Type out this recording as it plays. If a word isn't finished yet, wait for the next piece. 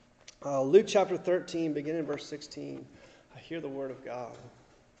Luke chapter 13, beginning in verse 16. I hear the word of God.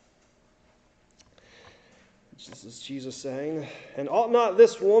 This is Jesus saying, "And ought not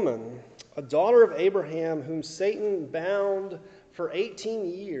this woman, a daughter of Abraham, whom Satan bound for 18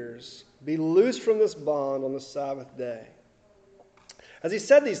 years, be loosed from this bond on the Sabbath day?" As he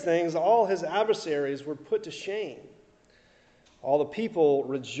said these things, all his adversaries were put to shame. All the people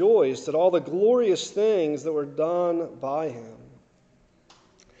rejoiced at all the glorious things that were done by him.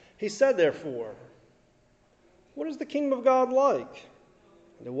 He said, therefore, "What is the kingdom of God like?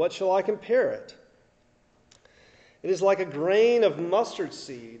 And to what shall I compare it? It is like a grain of mustard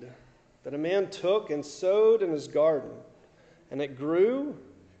seed that a man took and sowed in his garden, and it grew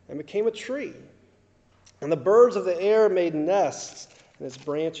and became a tree. And the birds of the air made nests in its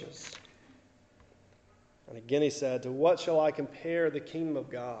branches." And again he said, "To what shall I compare the kingdom of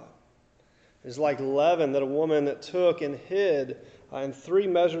God? It is like leaven that a woman took and hid in 3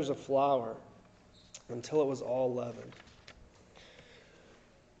 measures of flour until it was all leavened.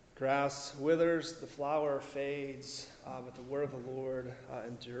 Grass withers, the flower fades, but the word of the Lord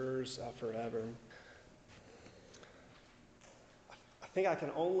endures forever." I think I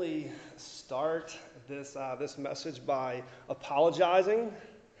can only start this message by apologizing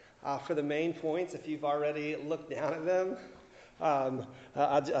for the main points if you've already looked down at them.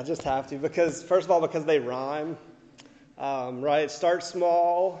 I just have to, because first of all, because they rhyme. Right? It starts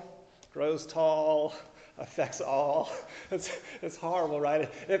small, grows tall, affects all. It's horrible, right?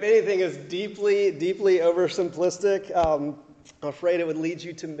 If anything is deeply, deeply oversimplistic, I'm afraid it would lead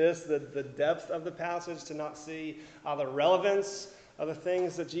you to miss the depth of the passage, to not see the relevance of the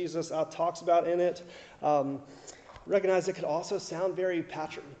things that Jesus talks about in it. Recognize it could also sound very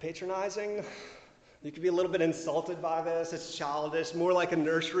patronizing. You could be a little bit insulted by this. It's childish, more like a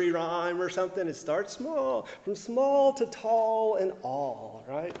nursery rhyme or something. It starts small, from small to tall and all,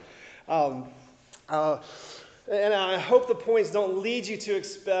 right? And I hope the points don't lead you to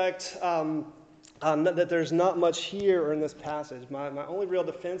expect that there's not much here or in this passage. My only real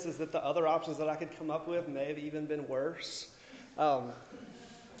defense is that the other options that I could come up with may have even been worse.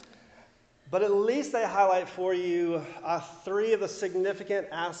 But at least they highlight for you 3 of the significant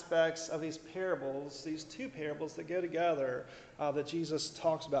aspects of these parables, these 2 parables that go together that Jesus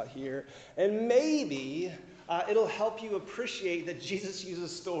talks about here. And maybe it'll help you appreciate that Jesus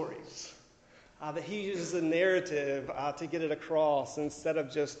uses stories, that he uses a narrative to get it across instead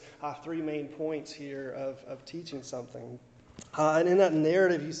of just 3 main points here of teaching something. And in that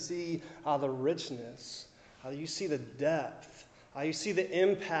narrative, you see the richness, you see the depth. You see the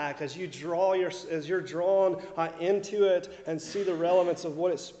impact as you're drawn into it and see the relevance of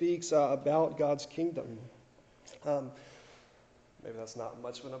what it speaks about God's kingdom. Maybe that's not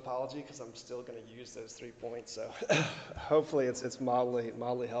much of an apology because I'm still going to use those 3 points. So hopefully it's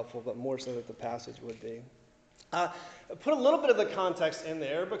mildly helpful, but more so that the passage would be. Put a little bit of the context in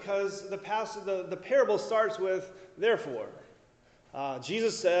there because the parable starts with "therefore."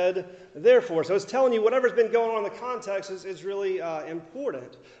 Jesus said, "therefore." So it's telling you whatever's been going on in the context is really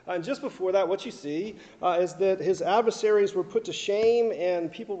important. And just before that, what you see is that his adversaries were put to shame and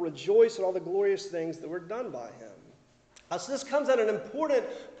people rejoice at all the glorious things that were done by him. So this comes at an important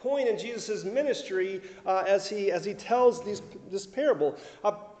point in Jesus' ministry as he tells this parable.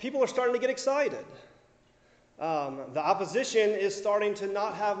 People are starting to get excited. The opposition is starting to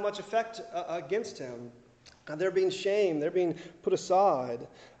not have much effect against him. They're being shamed. They're being put aside.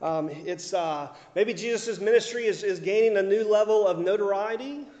 Maybe Jesus' ministry is gaining a new level of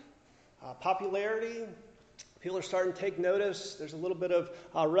notoriety, popularity. People are starting to take notice. There's a little bit of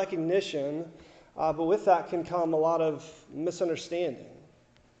recognition. But with that can come a lot of misunderstanding.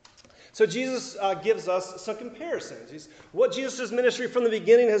 So Jesus gives us some comparisons. What Jesus' ministry from the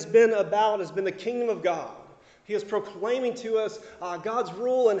beginning has been about has been the kingdom of God. He is proclaiming to us God's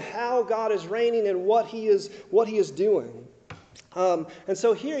rule and how God is reigning and what he is doing. And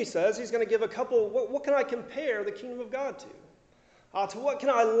so here he says he's going to give a couple, what can I compare the kingdom of God to? To what can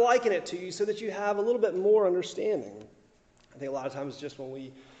I liken it to you so that you have a little bit more understanding? I think a lot of times just when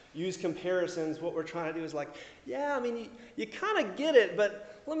we use comparisons, what we're trying to do is like, yeah, I mean, you kind of get it,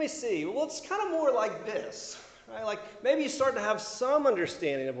 but let me see. Well, it's kind of more like this. Right? Like maybe you start to have some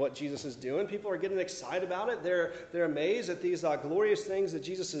understanding of what Jesus is doing. People are getting excited about it. They're amazed at these glorious things that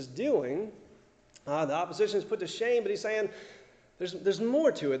Jesus is doing. The opposition is put to shame, but he's saying there's more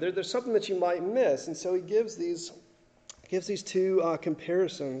to it. There's something that you might miss. And so he gives these 2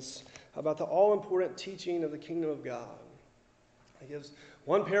 comparisons about the all-important teaching of the kingdom of God. He gives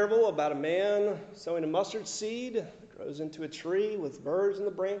one parable about a man sowing a mustard seed that grows into a tree with birds in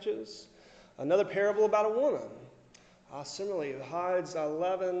the branches. Another parable about a woman Similarly, it hides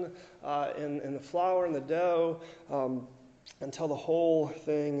leaven in the flour and the dough until the whole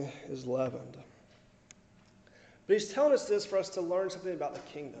thing is leavened. But he's telling us this for us to learn something about the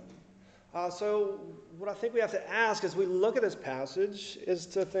kingdom. So what I think we have to ask as we look at this passage is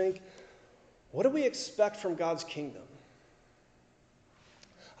to think, what do we expect from God's kingdom?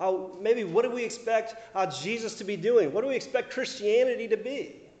 Maybe what do we expect Jesus to be doing? What do we expect Christianity to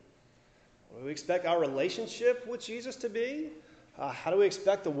be? What do we expect our relationship with Jesus to be? How do we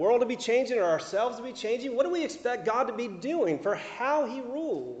expect the world to be changing or ourselves to be changing? What do we expect God to be doing for how he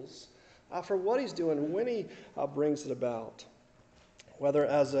rules, for what he's doing when he brings it about? Whether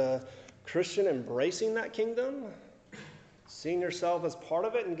as a Christian embracing that kingdom, seeing yourself as part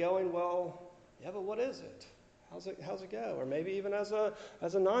of it and going, well, yeah, but what is it? How's it go? Or maybe even as a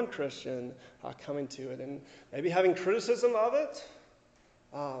non-Christian coming to it and maybe having criticism of it,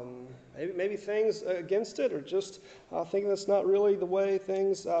 maybe things against it, or just thinking that's not really the way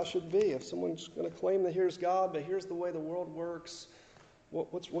things should be. If someone's going to claim that here's God, but here's the way the world works,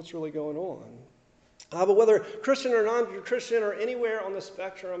 what's really going on? But whether Christian or non-Christian or anywhere on the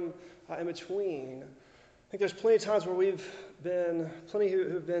spectrum in between, I think there's plenty of times where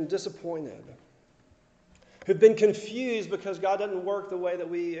who've been disappointed, who've been confused because God doesn't work the way that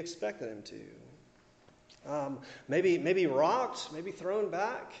we expected him to. Maybe rocked, maybe thrown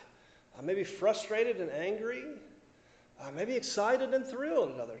back, maybe frustrated and angry, maybe excited and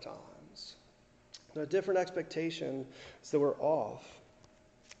thrilled at other times. Different expectations that we're off.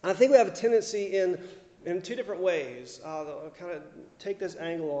 I think we have a tendency in two different ways. I'll kind of take this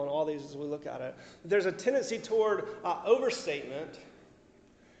angle on all these as we look at it. There's a tendency toward overstatement,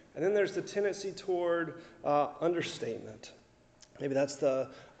 and then there's the tendency toward understatement. Maybe that's the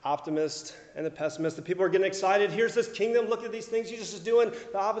optimist and the pessimist. The people are getting excited. Here's this kingdom. Look at these things Jesus is doing.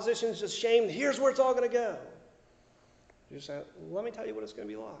 The opposition is just shamed. Here's where it's all going to go. You just say, let me tell you what it's going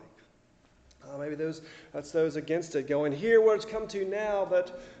to be like. Maybe that's those against it going, here where it's come to now,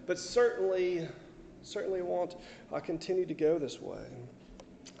 but certainly won't continue to go this way.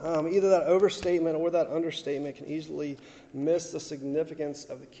 Either that overstatement or that understatement can easily miss the significance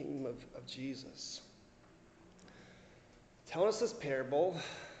of the kingdom of Jesus. Telling us this parable,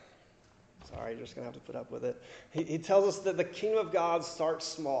 sorry, you're just going to have to put up with it. He tells us that the kingdom of God starts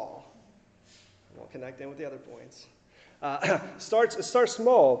small. I won't connect in with the other points. Starts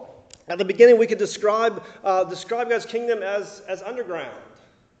small. At the beginning, we could describe God's kingdom as underground.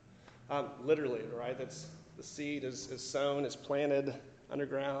 Literally, right? That's the seed is sown, is planted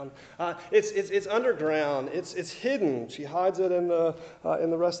underground. It's underground. It's hidden. She hides it in the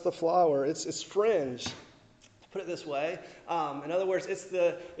rest of the flour. It's fringe. Put it this way. In other words, it's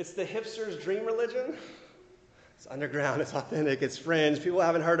the hipster's dream religion. It's underground. It's authentic. It's fringe. People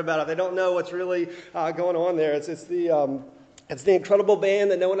haven't heard about it. They don't know what's really going on there. It's the incredible band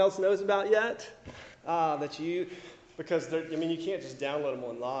that no one else knows about yet. Because you can't just download them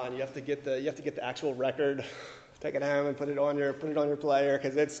online. You have to get the actual record, take it home and put it on your player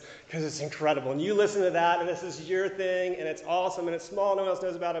because it's incredible. And you listen to that, and this is your thing, and it's awesome, and it's small. No one else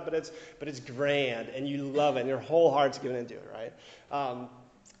knows about it, but it's grand, and you love it, and your whole heart's given into it, right?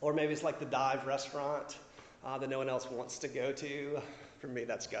 Or maybe it's like the dive restaurant that no one else wants to go to. For me,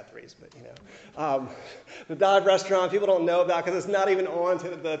 that's Guthrie's, but the dive restaurant people don't know about because it's not even on to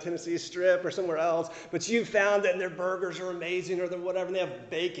the Tennessee Strip or somewhere else. But you found that their burgers are amazing or whatever, and they have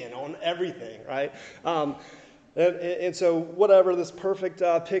bacon on everything, right? And so whatever, this perfect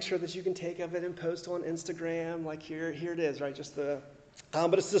picture that you can take of it and post on Instagram, like here it is, right? Just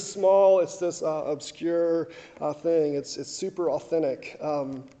but it's this small, it's this obscure thing. It's super authentic.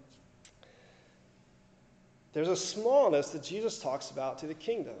 There's a smallness that Jesus talks about to the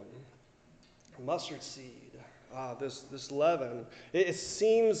kingdom. Mustard seed, this leaven. It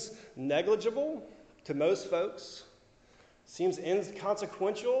seems negligible to most folks. Seems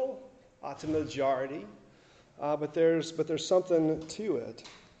inconsequential to the majority. But there's something to it.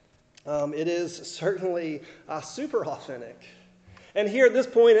 It is certainly super authentic. And here at this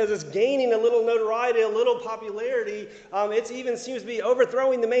point, as it's gaining a little notoriety, a little popularity, it even seems to be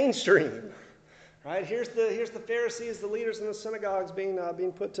overthrowing the mainstream. Right? Here's the Pharisees, the leaders in the synagogues being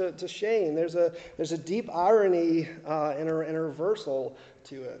put to shame. There's a deep irony and a reversal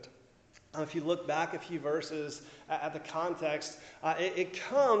to it. If you look back a few verses at the context, it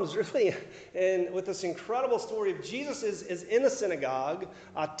comes really with this incredible story of Jesus is in a synagogue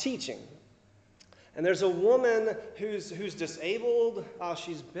teaching. And there's a woman who's disabled.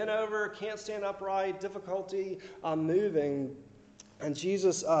 She's bent over, can't stand upright, difficulty moving. And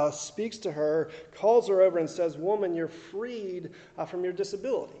Jesus speaks to her, calls her over and says, "Woman, you're freed from your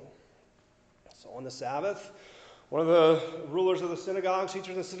disability." So on the Sabbath, One of the rulers of the synagogue, teachers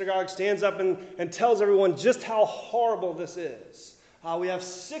of the synagogue, stands up and tells everyone just how horrible this is. We have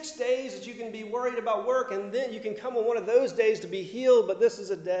 6 days that you can be worried about work, and then you can come on one of those days to be healed, but this is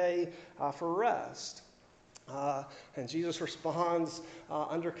a day for rest. And Jesus responds,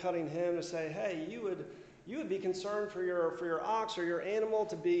 undercutting him, to say, hey, you would be concerned for your ox or your animal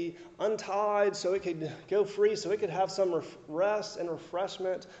to be untied so it could go free, so it could have some rest and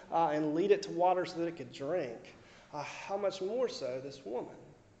refreshment, and lead it to water so that it could drink. How much more so this woman?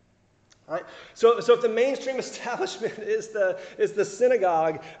 All right? So if the mainstream establishment is the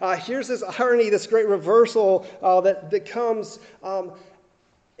synagogue, here's this irony, this great reversal that comes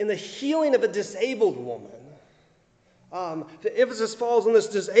in the healing of a disabled woman. The emphasis falls on this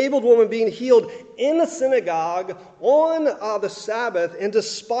disabled woman being healed in the synagogue on the Sabbath, and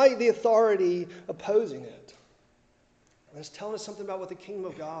despite the authority opposing it. And it's telling us something about what the kingdom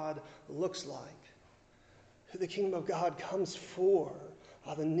of God looks like. Who the kingdom of God comes for,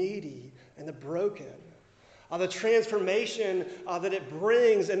 the needy and the broken, the transformation that it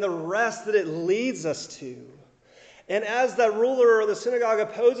brings and the rest that it leads us to. And as the ruler of the synagogue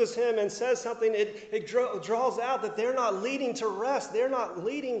opposes him and says something, it draws out that they're not leading to rest. They're not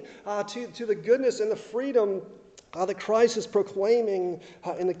leading to the goodness and the freedom that Christ is proclaiming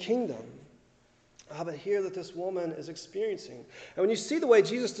in the kingdom. But here that this woman is experiencing. And when you see the way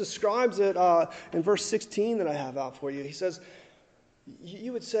Jesus describes it in verse 16 that I have out for you, he says,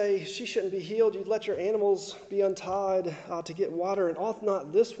 you would say she shouldn't be healed. You'd let your animals be untied to get water. And ought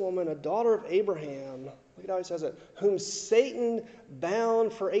not this woman, a daughter of Abraham, look at how he says it, whom Satan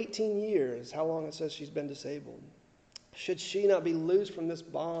bound for 18 years, how long it says she's been disabled, should she not be loosed from this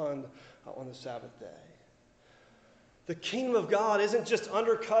bond on the Sabbath day? The kingdom of God isn't just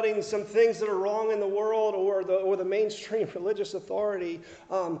undercutting some things that are wrong in the world or the mainstream religious authority.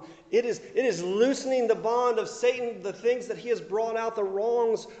 It is loosening the bond of Satan, the things that he has brought out, the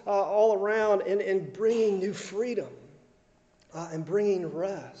wrongs all around, and bringing new freedom and bringing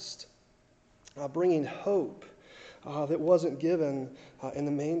rest, bringing hope that wasn't given in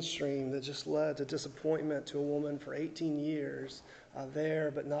the mainstream, that just led to disappointment to a woman for 18 years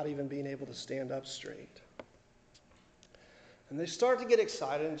there, but not even being able to stand up straight. And they start to get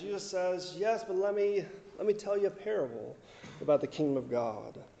excited, and Jesus says, yes, but let me tell you a parable about the kingdom of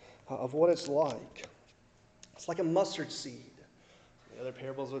God, of what it's like. It's like a mustard seed. The other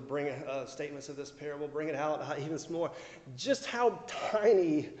parables would bring statements of this parable, bring it out even more. Just how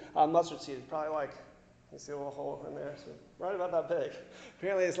tiny a mustard seed is, probably like, you see a little hole in there, so right about that big.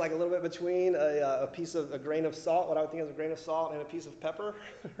 Apparently it's like a little bit between a grain of salt, what I would think is a grain of salt, and a piece of pepper,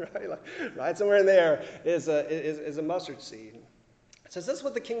 right? Right somewhere in there is a mustard seed. It says, this is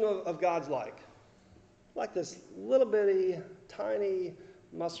what the kingdom of God's like. Like this little bitty, tiny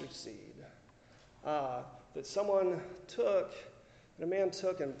mustard seed that a man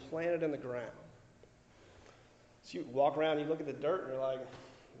took and planted in the ground. So you walk around, you look at the dirt, and you're like,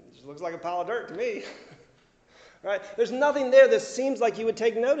 it just looks like a pile of dirt to me. Right? There's nothing there that seems like you would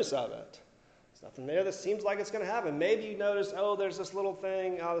take notice of it. There's nothing there that seems like it's going to happen. Maybe you notice, there's this little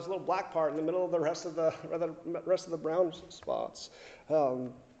thing, this little black part in the middle of the rest of the brown spots.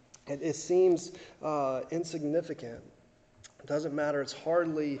 It seems insignificant. It doesn't matter. It's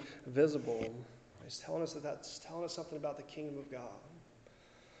hardly visible. He's telling us that's telling us something about the kingdom of God.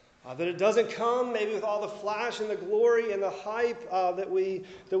 That it doesn't come maybe with all the flash and the glory and the hype that we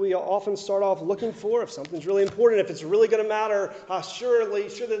often start off looking for. If something's really important, if it's really going to matter, surely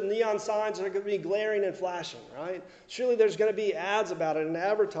the neon signs are going to be glaring and flashing, right? Surely there's going to be ads about it and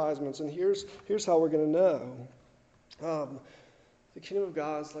advertisements, and here's how we're going to know. The kingdom of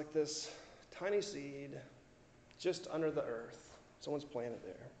God is like this tiny seed just under the earth. Someone's planted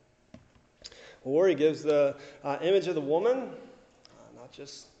there. Or he gives the image of the woman, not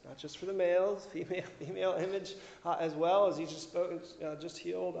just for the males, female image as well, as he just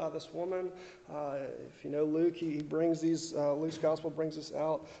healed this woman. If you know Luke, he brings these, Luke's gospel brings this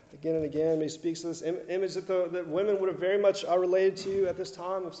out again and again. He speaks to this image that women would have very much related to at this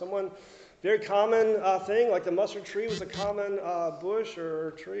time of someone, very common thing, like the mustard tree was a common bush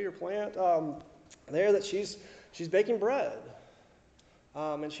or tree or plant there, that she's baking bread.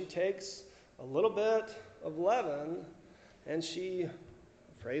 And she takes a little bit of leaven and she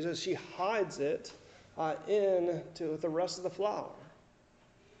hides it into the rest of the flour.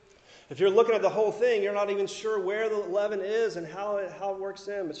 If you're looking at the whole thing, you're not even sure where the leaven is and how it works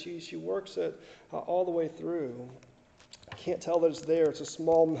in, but she works it all the way through. I can't tell that it's there. It's a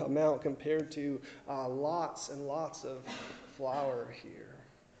small amount compared to lots and lots of flour here.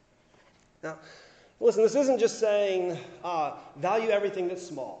 Now, listen, this isn't just saying value everything that's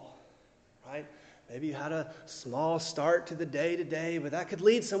small, right? Maybe you had a small start to the day today, but that could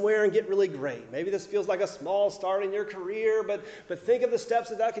lead somewhere and get really great. Maybe this feels like a small start in your career, but think of the steps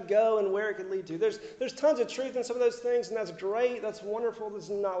that could go and where it could lead to. There's tons of truth in some of those things, and that's great. That's wonderful. This is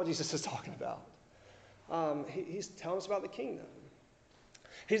not what Jesus is talking about. He's telling us about the kingdom.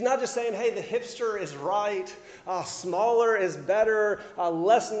 He's not just saying, hey, the hipster is right, smaller is better,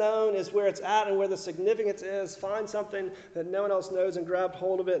 less known is where it's at and where the significance is. Find something that no one else knows and grab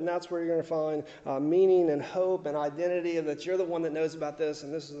hold of it, and that's where you're going to find meaning and hope and identity, and that you're the one that knows about this,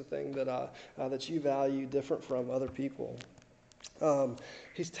 and this is the thing that you value different from other people.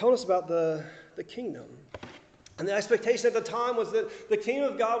 He's telling us about the kingdom. And the expectation at the time was that the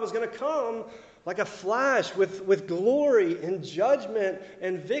kingdom of God was going to come like a flash with glory and judgment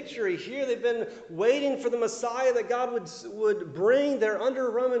and victory. Here they've been waiting for the Messiah that God would bring. They're under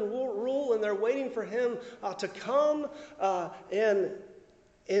Roman rule, and they're waiting for him to come and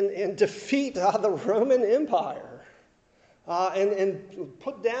defeat the Roman Empire. And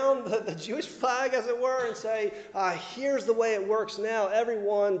put down the Jewish flag, as it were, and say, here's the way it works now.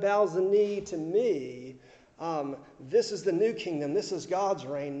 Everyone bows the knee to me. This is the new kingdom. This is God's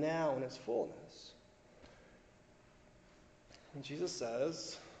reign now in its fullness. And Jesus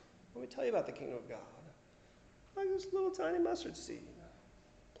says, let me tell you about the kingdom of God. Like this little tiny mustard seed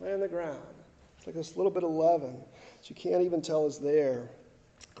planted in the ground. It's like this little bit of leaven that you can't even tell is there,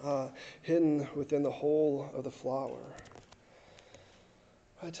 hidden within the whole of the flour.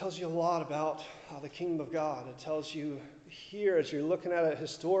 It tells you a lot about the kingdom of God. It tells you here, as you're looking at it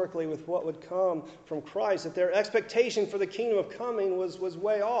historically with what would come from Christ, that their expectation for the kingdom of coming was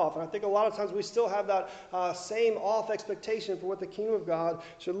way off. And I think a lot of times we still have that same off expectation for what the kingdom of God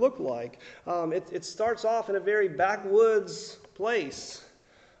should look like. It starts off in a very backwoods place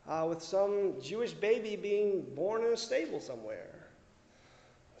with some Jewish baby being born in a stable somewhere,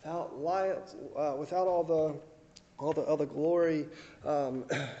 without all the glory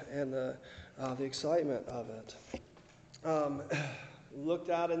and the excitement of it.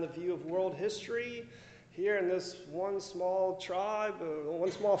 Looked out in the view of world history, here in this one small tribe,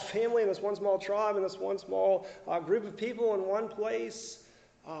 one small family, in this one small tribe, in this one small group of people in one place,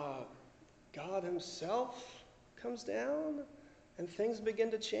 God himself comes down and things begin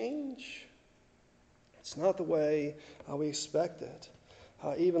to change. It's not the way we expect it.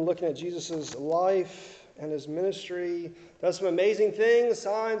 Even looking at Jesus' life and his ministry, does some amazing things,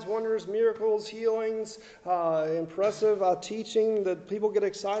 signs, wonders, miracles, healings, impressive teaching that people get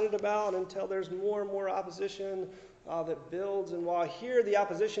excited about until there's more and more opposition that builds. And while here the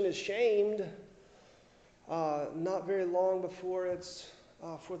opposition is shamed, not very long before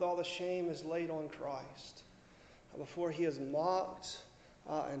all the shame is laid on Christ, before he is mocked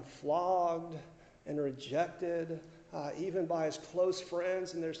and flogged and rejected, even by his close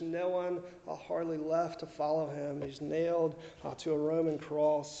friends, and there's no one hardly left to follow him. He's nailed to a Roman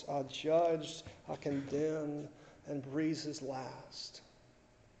cross, judged, condemned, and breathes his last.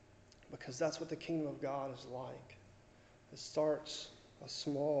 Because that's what the kingdom of God is like. It starts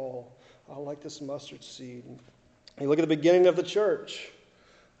small, like this mustard seed. You look at the beginning of the church.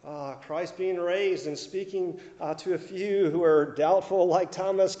 Christ being raised and speaking to a few who are doubtful, like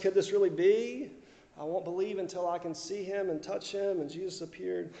Thomas, could this really be? I won't believe until I can see him and touch him. And Jesus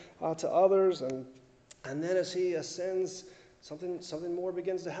appeared to others. And then as he ascends, something more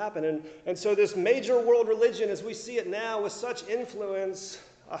begins to happen. And so this major world religion, as we see it now, with such influence,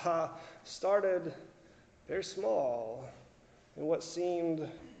 started very small in what seemed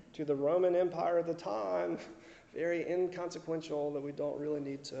to the Roman Empire at the time very inconsequential, that we don't really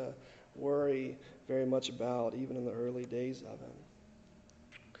need to worry very much about, even in the early days of it.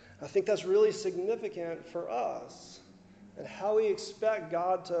 I think that's really significant for us and how we expect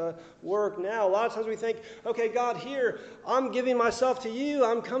God to work now. A lot of times we think, okay, God, here, I'm giving myself to you.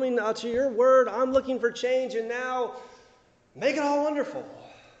 I'm coming to your word. I'm looking for change, and now make it all wonderful.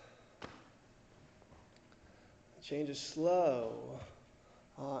 Change is slow,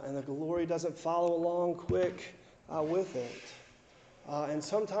 and the glory doesn't follow along quick with it. And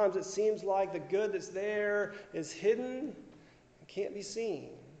sometimes it seems like the good that's there is hidden and can't be seen.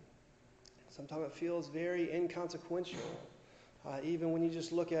 Sometimes it feels very inconsequential, even when you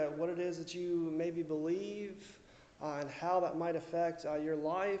just look at what it is that you maybe believe and how that might affect your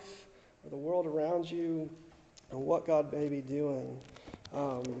life or the world around you and what God may be doing.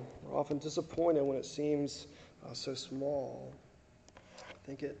 We're often disappointed when it seems so small. I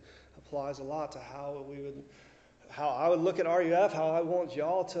think it applies a lot to how I would look at RUF, how I want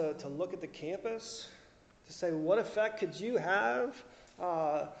y'all to look at the campus, to say, what effect could you have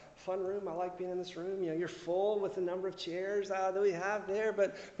Fun room. I like being in this room. You're full with the number of chairs that we have there.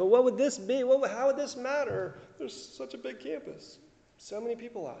 But what would this be? How would this matter? There's such a big campus. So many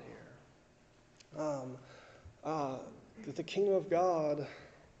people out here. That the kingdom of God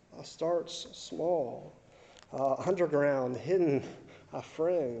starts small, underground, hidden,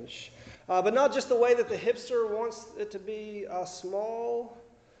 fringe. But not just the way that the hipster wants it to be small,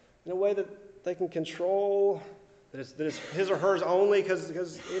 in a way that they can control, that it's his or hers only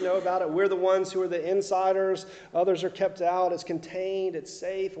because you know about it. We're the ones who are the insiders. Others are kept out. It's contained. It's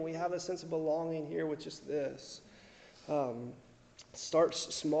safe. And we have a sense of belonging here with just this. It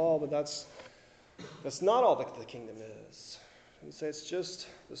starts small, but that's not all that the kingdom is. And say it's just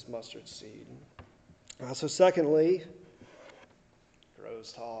this mustard seed. So secondly,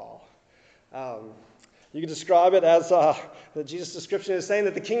 grows tall. You can describe it as Jesus' description is saying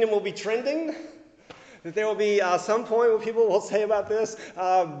that the kingdom will be trending. That there will be some point where people will say about this,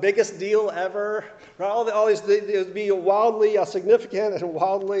 biggest deal ever. Right? All these, it would be wildly significant and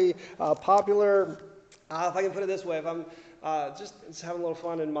wildly popular. If I can put it this way, if I'm just having a little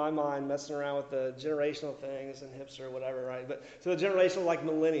fun in my mind, messing around with the generational things and hipster or whatever, right? But so the generational, like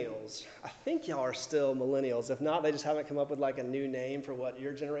millennials, I think y'all are still millennials. If not, they just haven't come up with like a new name for what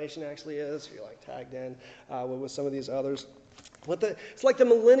your generation actually is. You're like tagged in with some of these others. It's like the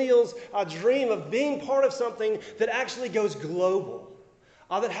millennials' dream of being part of something that actually goes global,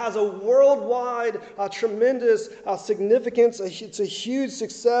 that has a worldwide, tremendous significance. It's a huge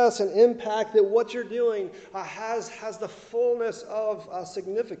success and impact that what you're doing has the fullness of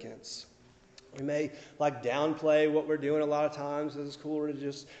significance. We may like downplay what we're doing a lot of times. It's cooler to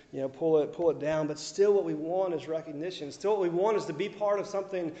just pull it down. But still, what we want is recognition. Still, what we want is to be part of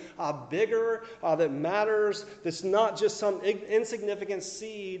something bigger that matters. That's not just some insignificant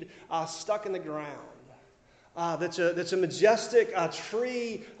seed stuck in the ground. That's a majestic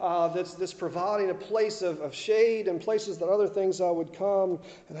tree that's providing a place of shade and places that other things would come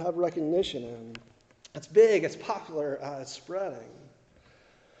and have recognition in. It's big. It's popular. It's spreading.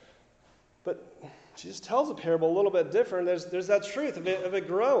 But Jesus tells a parable a little bit different. There's that truth of it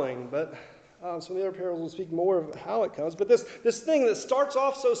growing, but some of the other parables will speak more of how it comes. But this thing that starts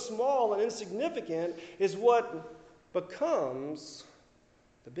off so small and insignificant is what becomes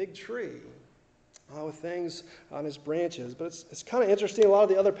the big tree with things on his branches. But it's kind of interesting. A lot of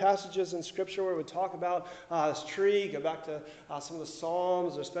the other passages in Scripture where we talk about this tree, go back to some of the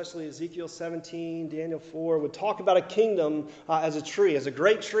Psalms, especially Ezekiel 17, Daniel 4, would talk about a kingdom as a tree, as a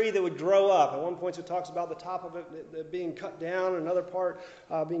great tree that would grow up. At one point it talks about the top of it being cut down, another part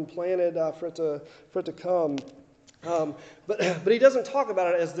being planted for it to come. But he doesn't talk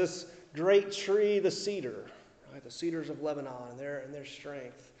about it as this great tree, the cedar, right? The cedars of Lebanon and their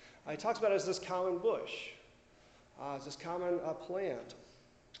strength. He talks about it as this common bush, as this common plant,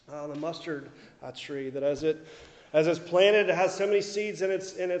 the mustard tree, that as it's planted, it has so many seeds in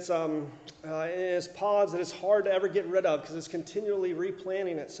its pods that it's hard to ever get rid of because it's continually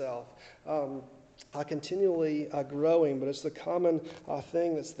replanting itself, continually growing. But it's the common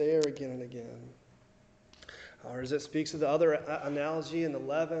thing that's there again and again. Or as it speaks of the other analogy in the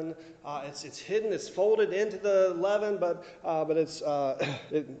leaven, it's hidden, it's folded into the leaven, but it's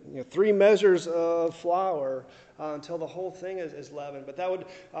 3 measures of flour until the whole thing is leavened. But that would,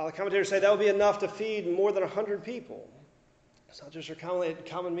 the commentators say, that would be enough to feed more than 100 people. It's not just your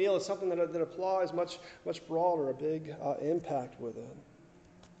common meal; it's something that applies much broader, a big impact with it.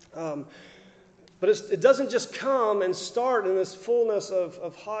 But it doesn't just come and start in this fullness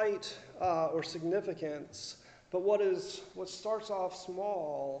of height or significance. But what starts off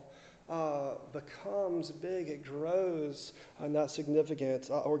small becomes big. It grows in that significance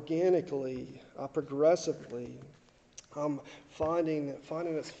organically, progressively, finding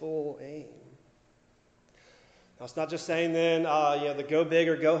its full aim. Now, it's not just saying then, the go big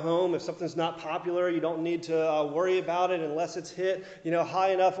or go home. If something's not popular, you don't need to worry about it unless it's hit,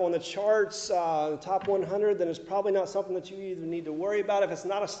 high enough on the charts, the top 100. Then it's probably not something that you even need to worry about. If it's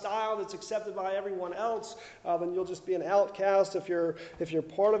not a style that's accepted by everyone else, then you'll just be an outcast if you're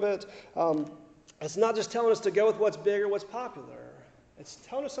part of it. It's not just telling us to go with what's big or what's popular. It's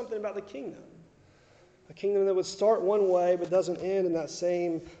telling us something about the kingdom. A kingdom that would start one way but doesn't end in that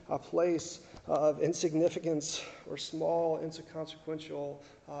same place of insignificance or small, inconsequential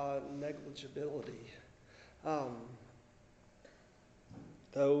negligibility.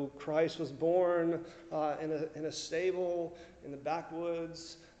 Though Christ was born in a stable in the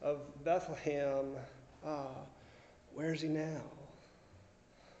backwoods of Bethlehem, where is he now?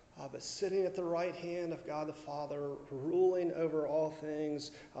 but sitting at the right hand of God the Father, ruling over all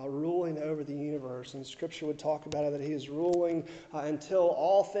things, ruling over the universe. And Scripture would talk about it, that he is ruling until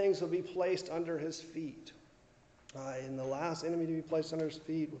all things will be placed under his feet. And the last enemy to be placed under his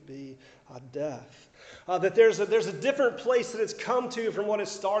feet would be death. That there's a different place that it's come to from what it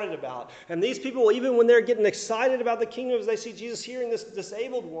started about. And these people, even when they're getting excited about the kingdom, as they see Jesus healing this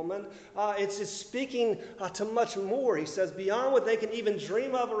disabled woman, it's speaking to much more. He says, beyond what they can even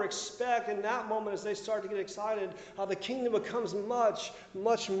dream of or expect. In that moment, as they start to get excited, the kingdom becomes much,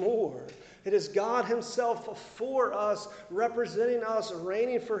 much more. It is God himself for us, representing us,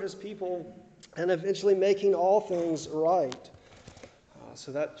 reigning for his people, and eventually making all things right.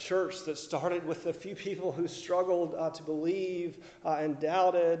 So that church that started with a few people who struggled to believe and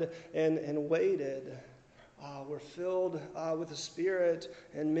doubted and waited, were filled with the Spirit,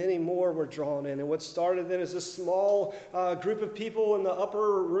 and many more were drawn in. And what started then as this small group of people in the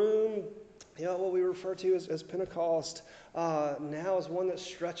upper room, what we refer to as Pentecost, now is one that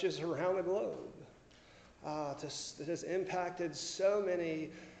stretches around the globe. That has impacted so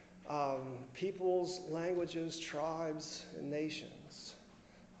many peoples, languages, tribes, and nations.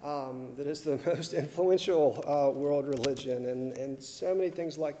 That is the most influential world religion, and so many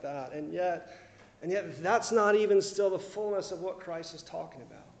things like that. And yet that's not even still the fullness of what Christ is talking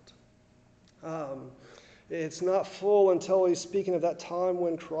about. It's not full until he's speaking of that time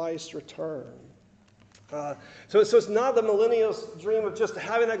when Christ returned. So it's not the millennial's dream of just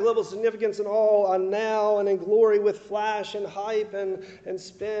having that global significance and all now and in glory with flash and hype and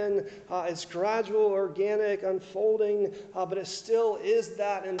spin. It's gradual, organic, unfolding, but it still is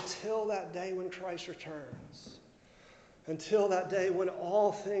that until that day when Christ returns. Until that day when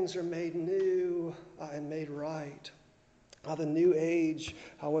all things are made new and made right. The new age,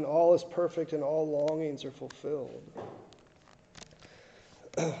 when all is perfect and all longings are fulfilled.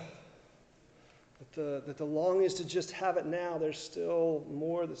 That the longing is to just have it now. There's still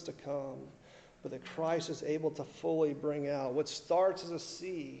more that's to come. But that Christ is able to fully bring out. What starts as a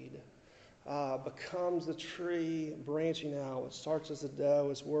seed becomes the tree branching out. What starts as a dough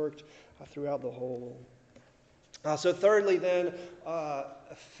is worked throughout the whole. So thirdly then,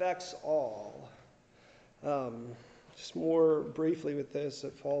 affects all. Just more briefly with this,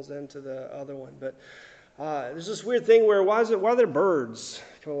 it falls into the other one. But there's this weird thing where why are there birds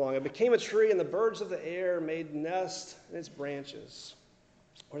come along? It became a tree, and the birds of the air made nests in its branches.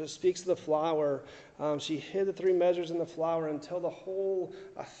 Or it speaks of the flour. She hid the 3 measures in the flour until the whole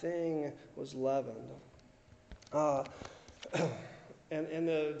thing was leavened. And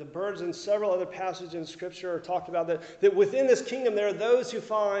the birds in several other passages in Scripture are talked about that within this kingdom there are those who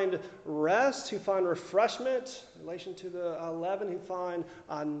find rest, who find refreshment in relation to the leaven, who find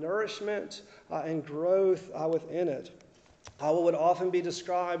nourishment and growth within it. What would often be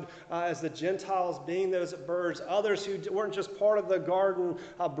described as the Gentiles being those birds, others who weren't just part of the garden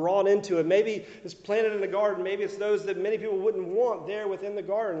brought into it. Maybe it's planted in the garden. Maybe it's those that many people wouldn't want there within the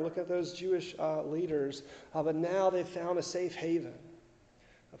garden. Look at those Jewish leaders. But now they've found a safe haven,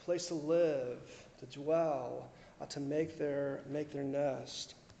 a place to live, to dwell, to make their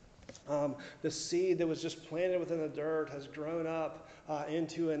nest. The seed that was just planted within the dirt has grown up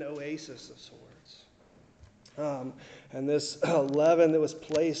into an oasis of sorts. And this leaven that was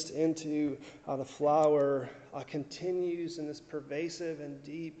placed into the flour continues in this pervasive and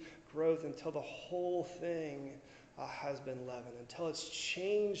deep growth until the whole thing has been leavened, until it's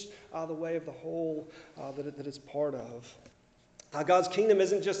changed the way of the whole that it's part of. God's kingdom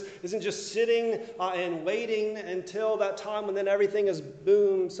isn't just sitting and waiting until that time when then everything is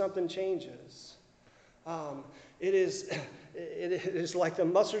boom, something changes. It is like the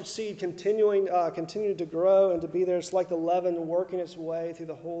mustard seed continuing to grow and to be there. It's like the leaven working its way through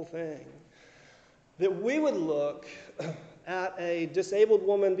the whole thing. That we would look at a disabled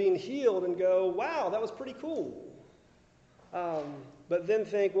woman being healed and go, wow, that was pretty cool. But then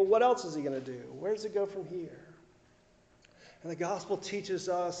think, well, what else is he going to do? Where does it go from here? And the gospel teaches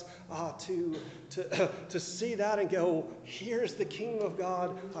us to see that and go, here's the kingdom of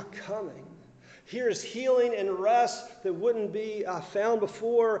God coming. Here's healing and rest that wouldn't be found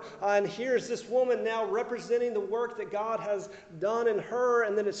before. And here's this woman now representing the work that God has done in her,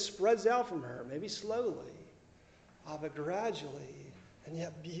 and then it spreads out from her, maybe slowly, but gradually, and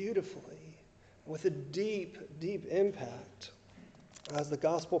yet beautifully, with a deep, deep impact as the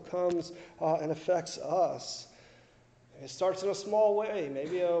gospel comes and affects us. It starts in a small way,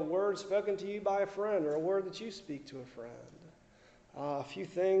 maybe a word spoken to you by a friend or a word that you speak to a friend. A few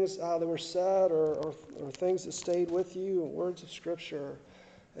things that were said or things that stayed with you, words of Scripture,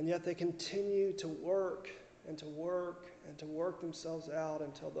 and yet they continue to work and to work and to work themselves out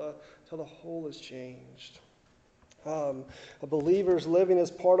until the whole is changed. Believers living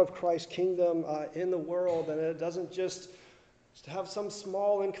as part of Christ's kingdom in the world, and it doesn't just have some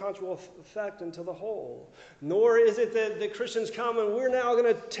small inconsequential effect until the whole. Nor is it that Christians come and we're now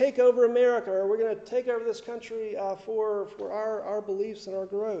going to take over America, or we're going to take over this country for our beliefs and our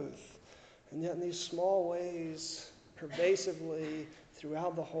growth. And yet in these small ways, pervasively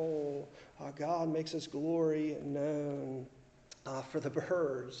throughout the whole, God makes his glory known. For the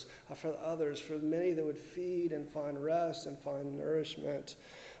birds, for the others, for many that would feed and find rest and find nourishment,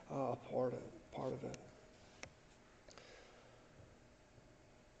 part of it.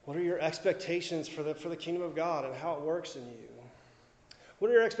 What are your expectations for the kingdom of God and how it works in you?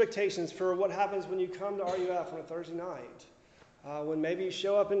 What are your expectations for what happens when you come to RUF on a Thursday night? When maybe you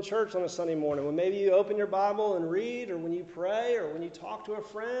show up in church on a Sunday morning, when maybe you open your Bible and read, or when you pray, or when you talk to a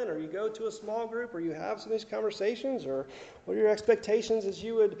friend, or you go to a small group, or you have some of these conversations, or what are your expectations as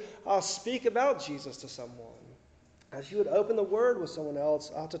you would speak about Jesus to someone, as you would open the Word with someone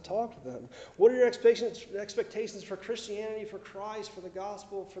else to talk to them? What are your expectations for Christianity, for Christ, for the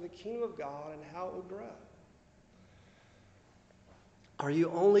gospel, for the kingdom of God, and how it would grow? Are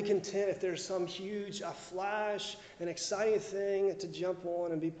you only content if there's some huge flash, an exciting thing to jump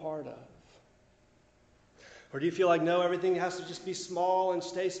on and be part of? Or do you feel like, no, everything has to just be small and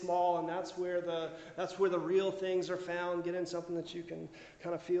stay small, and that's where the real things are found? Get in something that you can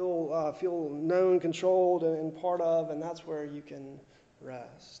kind of feel known, controlled, and part of, and that's where you can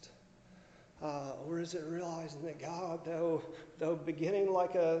rest. Or is it realizing that God, though beginning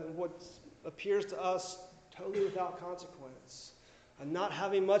like what appears to us totally without consequence, and not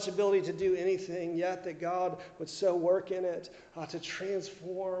having much ability to do anything, yet that God would so work in it to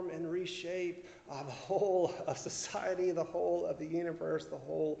transform and reshape the whole of society, the whole of the universe, the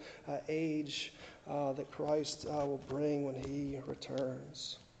whole age that Christ will bring when he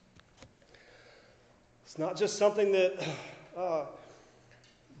returns. It's not just something that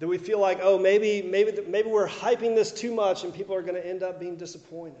we feel like, oh, maybe we're hyping this too much and people are going to end up being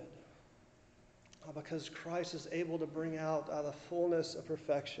disappointed. Because Christ is able to bring out the fullness of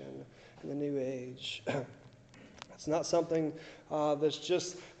perfection in the new age. It's not something that's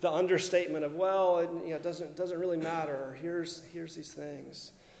just the understatement of, well, it doesn't really matter. Here's these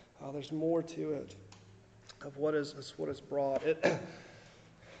things. There's more to it of what is brought.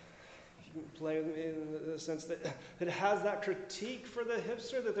 You can play with me in the sense that it has that critique for the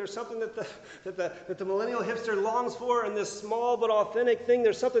hipster, that there's something that the millennial hipster longs for in this small but authentic thing.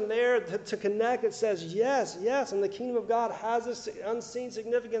 There's something there to connect that says, yes, and the kingdom of God has this unseen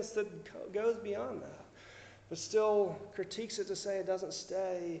significance that goes beyond that. But still critiques it to say it doesn't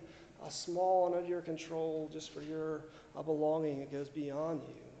stay small and under your control just for your belonging. It goes beyond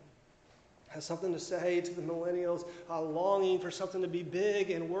you. Has something to say to the millennials longing for something to be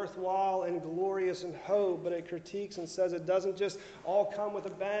big and worthwhile and glorious and hope, but it critiques and says it doesn't just all come with a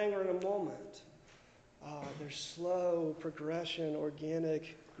bang or in a moment. There's slow progression,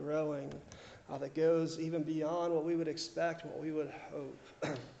 organic growing that goes even beyond what we would expect, what we would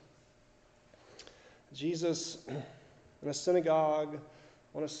hope. Jesus, in a synagogue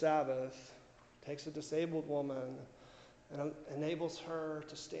on a Sabbath, takes a disabled woman and enables her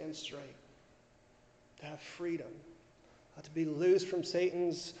to stand straight, to have freedom, to be loose from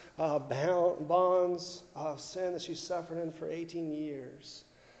Satan's bonds of sin that she's suffered in for 18 years,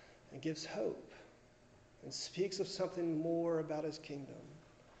 and gives hope and speaks of something more about his kingdom.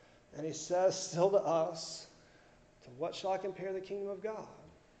 And he says still to us, to what shall I compare the kingdom of God?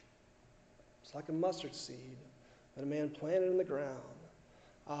 It's like a mustard seed that a man planted in the ground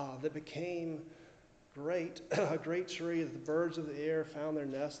that became a great tree that the birds of the air found their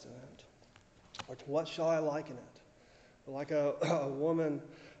nest in it. Or to what shall I liken it? Like a woman,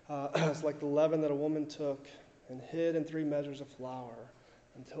 it's like the leaven that a woman took and hid in 3 measures of flour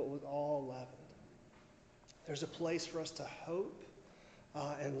until it was all leavened. There's a place for us to hope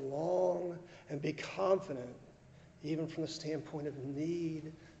and long and be confident, even from the standpoint of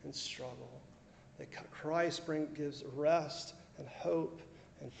need and struggle, that Christ gives rest and hope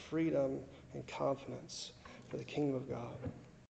and freedom and confidence for the kingdom of God.